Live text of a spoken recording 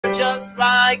just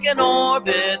like an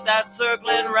orbit that's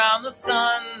circling round the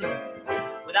sun,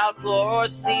 without floor or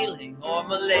ceiling or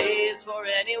malaise for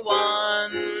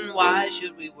anyone. Why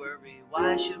should we worry?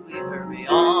 Why should we hurry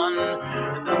on?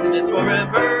 If nothing is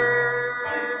forever.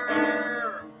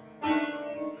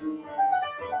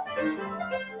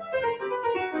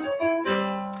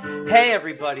 Hey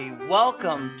everybody,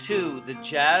 welcome to the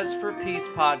Jazz for Peace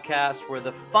podcast, where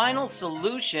the final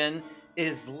solution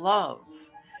is love.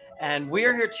 And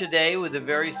we're here today with a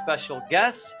very special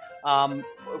guest.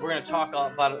 We're going to talk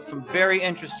about some very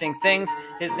interesting things.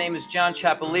 His name is John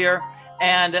Chappelear,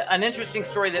 and an interesting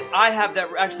story that I have that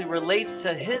actually relates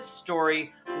to his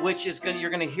story, which is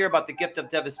you're going to hear about the Gift of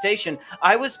Devastation.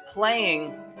 I was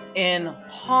playing in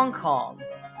Hong Kong,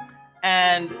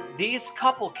 and these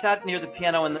couple sat near the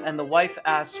piano, and the wife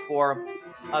asked for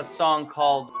a song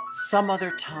called Some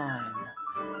Other Time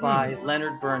by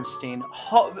Leonard Bernstein,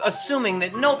 assuming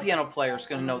that no piano player is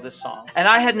going to know this song. And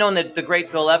I had known that the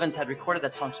great Bill Evans had recorded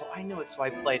that song, so I knew it, so I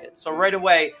played it. So right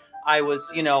away, I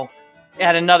was,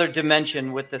 at another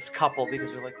dimension with this couple,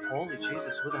 because they're like, holy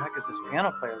Jesus, who the heck is this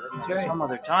piano player? That's Some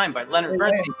Other Time by Leonard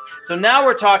Bernstein. So now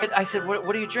we're talking. I said,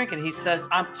 what are you drinking? He says,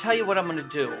 I'll tell you what I'm going to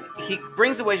do. He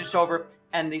brings the waitress over,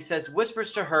 and he says,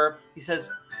 whispers to her, he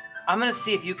says, I'm going to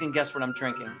see if you can guess what I'm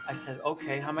drinking. I said,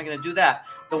 okay, how am I going to do that?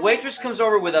 The waitress comes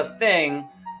over with a thing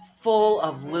full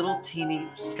of little teeny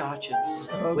scotches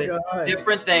with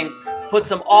different thing, puts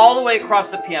them all the way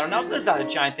across the piano. Now, it's not a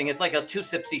giant thing. It's like a 2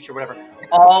 sips each or whatever,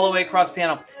 all the way across the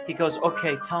piano. He goes,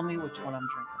 okay, tell me which one I'm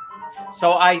drinking.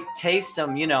 So I taste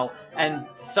them, and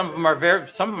some of them are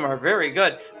very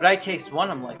good, but I taste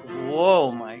one. I'm like,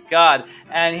 whoa, my God.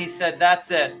 And he said, that's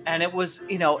it. And it was,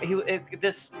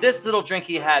 this little drink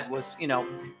he had was, $300,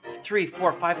 $400,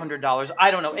 $500.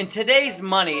 I don't know. In today's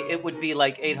money, it would be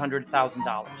like $800,000, some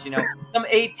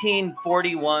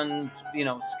 1841,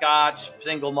 Scotch,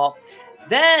 single malt.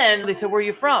 Then they said, where are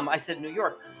you from? I said, New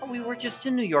York. Oh, we were just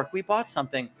in New York. We bought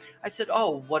something. I said,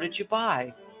 oh, what did you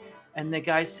buy? And the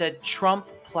guy said, Trump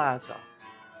Plaza.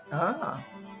 Ah.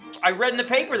 I read in the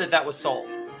paper that was sold.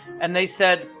 And they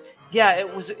said, yeah,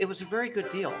 it was a very good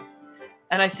deal.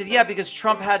 And I said, yeah, because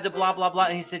Trump had to blah, blah, blah.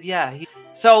 And he said, yeah.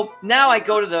 So now I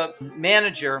go to the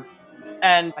manager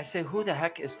and I say, who the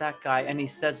heck is that guy? And he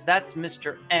says, that's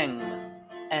Mr. Ng,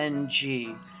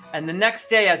 N-G. And the next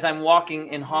day, as I'm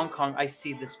walking in Hong Kong, I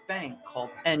see this bank called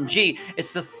NG.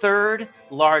 It's the 3rd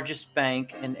largest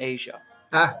bank in Asia.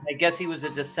 I guess he was a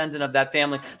descendant of that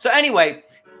family. So anyway,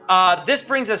 this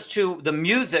brings us to the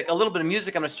music, a little bit of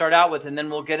music I'm going to start out with, and then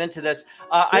we'll get into this.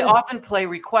 I often play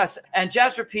requests, and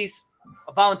Jazz for Peace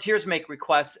volunteers make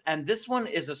requests, and this one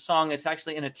is a song. It's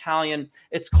actually in Italian.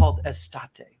 It's called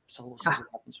Estate. So we'll see what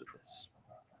happens with this.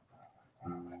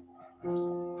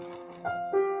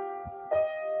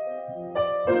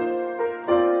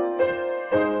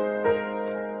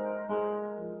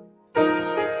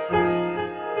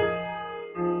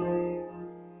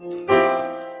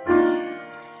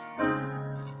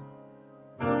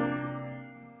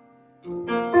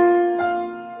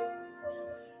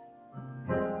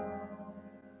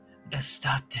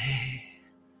 Estate,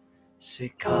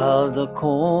 sei calda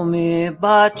come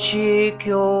baci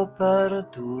che ho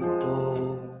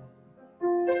perduto,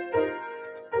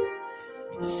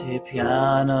 sei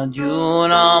piena di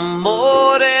un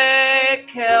amore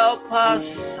che ho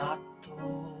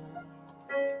passato,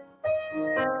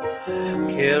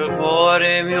 che il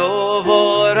cuore mio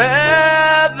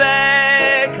vorrebbe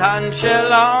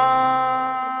cancellare.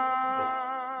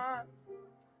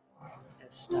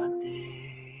 Estate.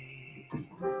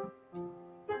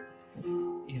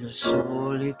 Il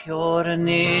sole che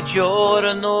ogni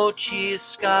giorno ci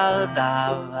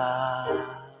scaldava,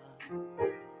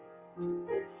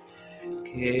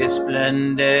 che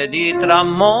splendidi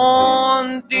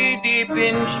tramonti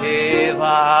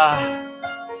dipingeva,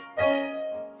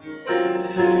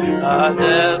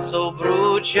 adesso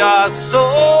brucia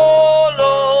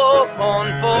solo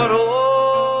con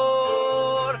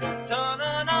furor.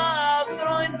 Torna un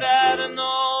altro inverno,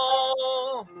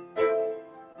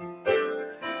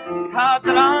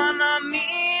 cadranno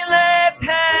 1000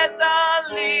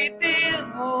 petali di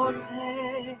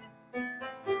rose,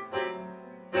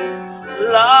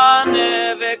 la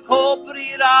neve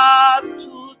coprirà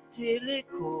tutte le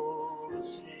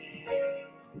cose,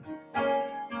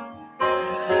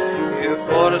 e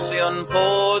forse un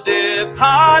po' di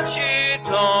pace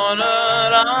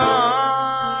tornerà.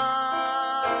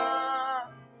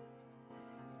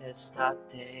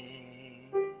 Estate,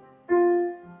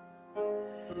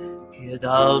 che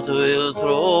d'alto il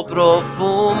tuo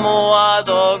profumo ad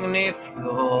ogni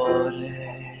fiore,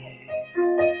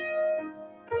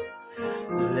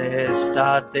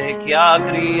 l'estate che ha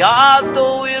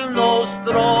creato il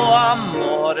nostro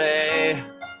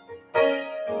amore,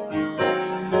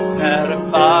 per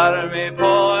farmi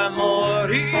poi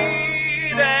morire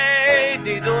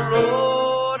di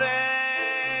dolore.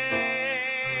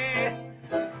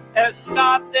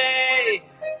 Estate,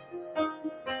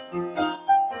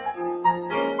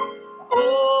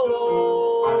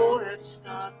 oh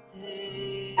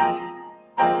estate,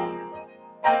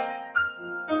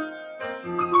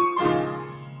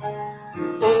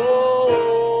 oh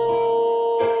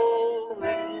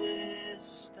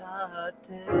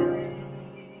estate.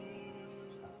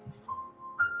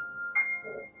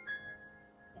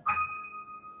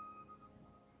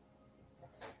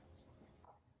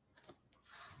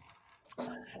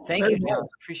 Thank you, John.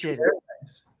 Appreciate it.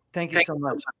 Thank you so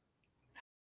much.